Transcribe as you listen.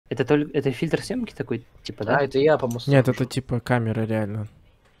Это фильтр съемки такой, типа, да? А, это я, по-моему. Нет, это типа камера реально.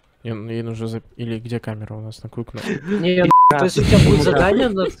 Ей нужно Или где камера у нас? На какую кнопку? Не, то есть у тебя будет задание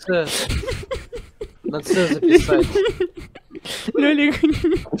на С. На С записать. Лёлик,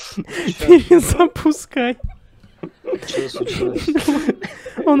 перезапускай. Что случилось?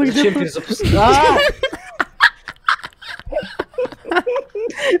 Он Зачем где-то... перезапускать?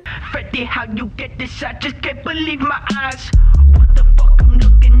 Freddy, how you get this? I just can't believe my eyes. What the fuck I'm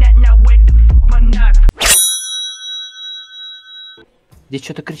looking at now? Where the fuck my knife? Здесь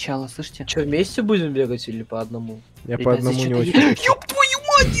что-то кричало, слышите? Что, вместе будем бегать или по одному? Я по Ребят, одному здесь не что-то очень... есть. Ёб твою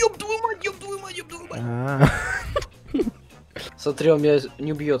мать, ёб твою мать, ёб твою мать, ёб твою мать. А, Смотри, он меня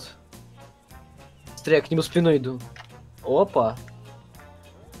не убьет. Смотри, я к нему спиной иду. Опа.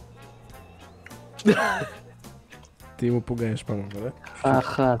 Ты его пугаешь, по-моему, да?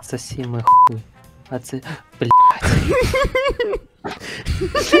 Ага, отсоси мой хуй. Блядь.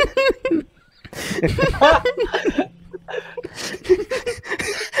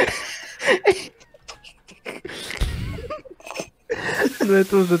 Ну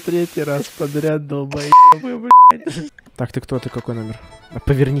это уже третий раз подряд, долбоёбы, блядь. Так, ты кто? Ты какой номер?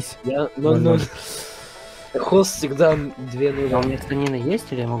 Повернись. Я 0-0. Хост всегда 2 А у 0. меня станина есть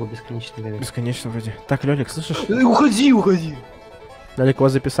или я могу бесконечно бегать? Бесконечно вроде. Так, Лёлик, слышишь? Уходи, уходи. Лёлик, его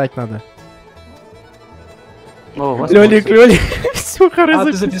записать надо. О, у вас Лёлик, можно. Лёлик. Все, А, хорошо.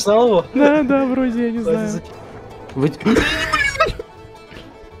 ты записал его? Да, вроде, я не знаю. Вы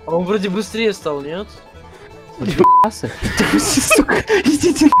А он вроде быстрее стал, нет? пасы? Сука,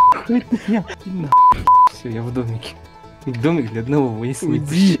 идите нахуй от меня. Все, я в домике. Домик для одного, если не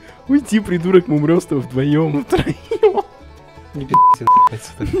Уйди, уйди, придурок, мы умрем с тобой вдвоем, втроем. Не пи***й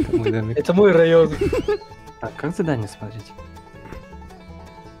отсюда, это мой домик. Это мой район. Так, как задание смотреть?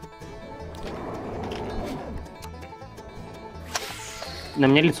 На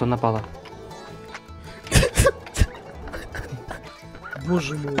меня лицо напало.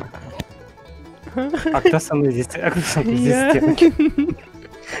 Боже мой. А кто со мной здесь? А кто со мной здесь?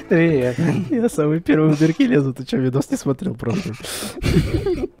 Привет. Я самый первый в дырки лезу, ты что, видос не смотрел просто?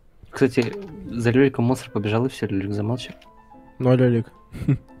 Кстати, за Лёликом монстр побежал и все, Лёлик замолчал. Ну, а Лёлик?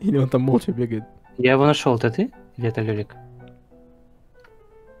 Или он там молча бегает? Я его нашел, это ты? Или это Лёлик?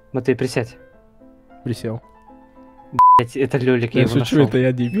 Матвей, присядь. Присел. Блять, это Лёлик, я Я его шучу, нашел. это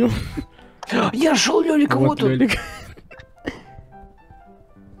я дебил. Я нашел Лёлика, вот он. Лёлик.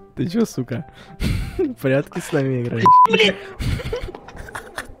 Ты чё, сука? В порядке с нами играешь? Блин.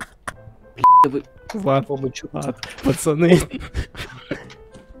 Вы... Влад, О, мы чё? Влад, пацаны.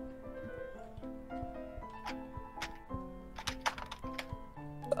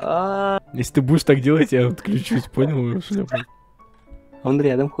 Если ты будешь так делать, я отключусь, понял? Шляпу. Он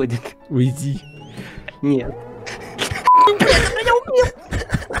рядом ходит. Уйди. Нет.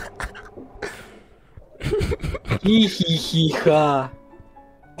 Хи-хи-хи-ха.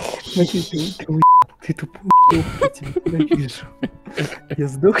 Ты тупой, я тебя ненавижу. Я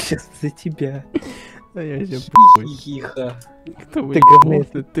сдох сейчас за тебя. А я тебе Хи-хи-ха. Кто Ты говно.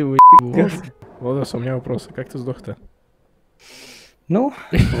 Ты выебался. Владос, у меня вопрос. Как ты сдох-то? Ну,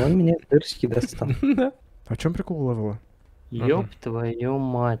 он меня дырочки достал. Да. А в чем прикол левела? Ёб твою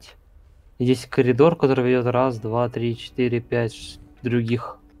мать. Здесь коридор, который ведет раз, два, три, четыре, пять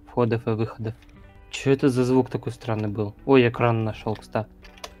других входов и выходов. Чё это за звук такой странный был? Ой, экран нашел, кстати.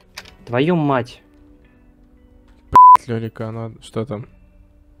 Твою мать. Лёлика, она... Что там?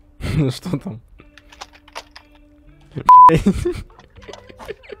 Что там?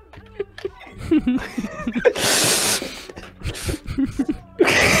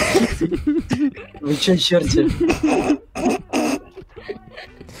 Вы чё, черти?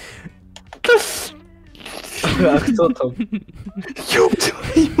 А кто там? Ёб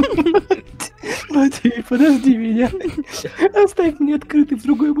твою мать. Матвей, подожди меня. Оставь мне открытый, в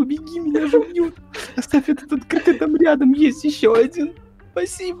другой побеги, меня же бьют. Оставь этот открытый, там рядом есть еще один.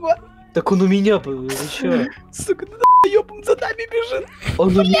 Спасибо. Так он у меня, вы чё? Сука, ты ёбом за нами бежит.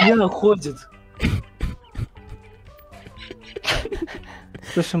 Он у меня ходит.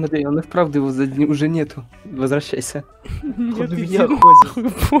 Слушай, Матвей, он и вправду его уже нету. Возвращайся. Он у меня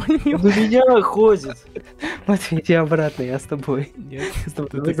ходит. Понял. Он у меня ходит. Матвей, иди обратно, я с тобой. Нет, С тобой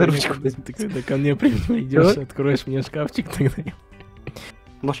ты давай за ручку. ты когда ко мне идешь, откроешь мне шкафчик тогда.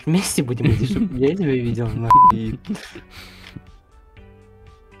 Может, вместе будем идти, чтобы я тебя видел? нахуй.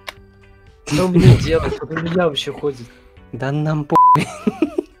 Что мне делать? Он у меня вообще ходит. Да нам по...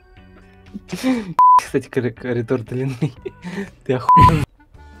 Кстати, коридор длинный. Ты охуел.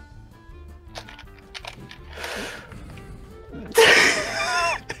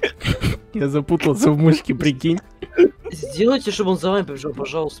 Я запутался в мышке, прикинь. Сделайте, чтобы он за вами побежал,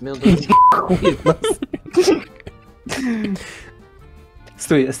 пожалуйста. Мне надо... Хует нас.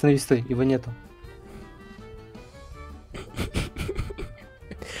 Стой, остановись, стой, его нету.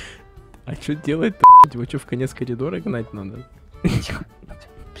 А что делать-то? Его что, в конец коридора гнать надо? Тихо.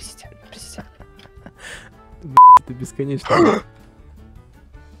 Присядь, присядь. Это бесконечно.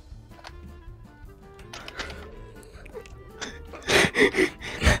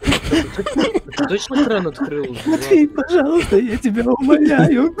 Ты точно кран открыл? Матвей, пожалуйста, я тебя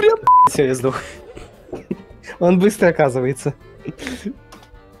умоляю. Прям. Все, я сдох. Он быстро оказывается.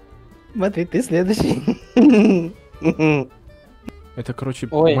 Матвей, ты следующий. Это, короче,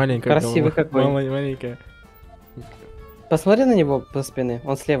 Ой, маленькая красивый голова. какой. Маленькая. Посмотри на него по спины.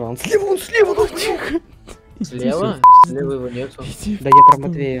 Он слева, он слева, ну тихо. Слева? Слева его нету. Да я про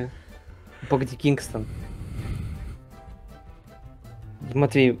Матвея. Погоди, Кингстон.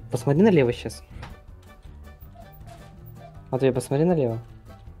 Матвей, посмотри налево сейчас. Матвей, посмотри налево.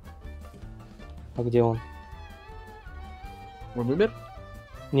 А где он? Он умер?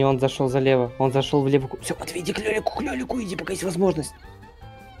 Не, он зашел залево. Он зашел влево. Все, Матвей, иди к Лёлику, иди, пока есть возможность.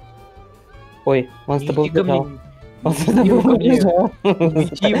 Ой, он с тобой Иди ко убежал. мне. Он с Иди тобой ко мне. убежал.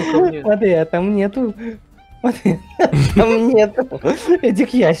 Иди его ко мне. Матвей, а там нету. Матвей, там нету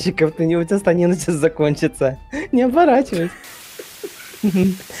этих ящиков. Ты не, у тебя станина сейчас закончится. Не оборачивайся.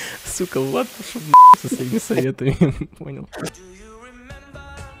 Сука, Влад пошел со своими советами. Понял.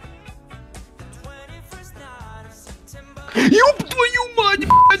 Ёб твою мать,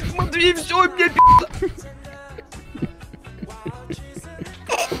 блядь, Матвей, все, мне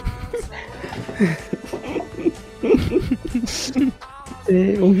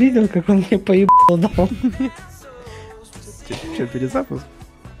Ты увидел, как он мне поебал дал? Что, перезапуск?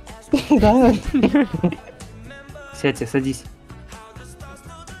 Да. Сядьте, садись.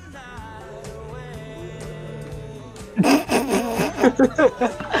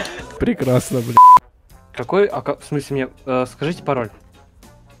 Прекрасно, блядь. Какой, в смысле мне, скажите пароль.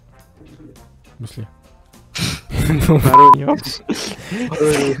 В смысле? Пароль.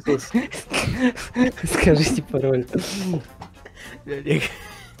 Скажите пароль. В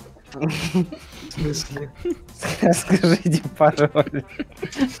смысле? Скажите пароль.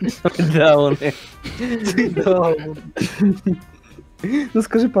 Дауны. Да, Ну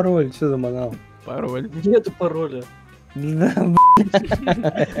скажи пароль, что за манал? Пароль. нету пароля. Да,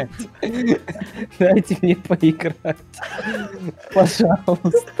 блядь. Дайте мне поиграть.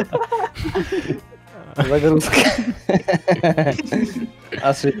 Пожалуйста. Загрузка.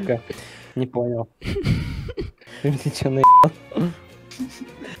 Ошибка. Не понял. Ты мне чё наебал?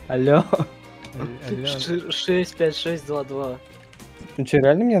 Алло. 6, 5, 6, 2, 2. Ну чё,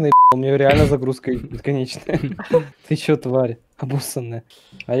 реально меня наебал? У меня реально загрузка бесконечная. Ты чё, тварь? Обуссанная.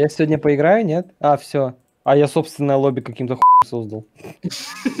 А я сегодня поиграю, нет? А, все. А я собственное лобби каким-то хуем создал.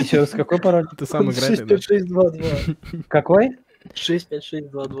 Еще раз, какой пароль? Ты сам 6, играешь, 5, 6, 2, 2. Какой? 6, 5, 6,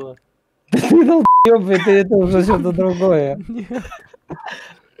 2, 2. Да ты долбёб, это уже что-то другое.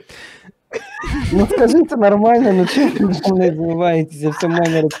 Ну скажите нормально, ну чё вы со мной занимаетесь? Я все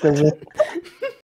маме рассказал.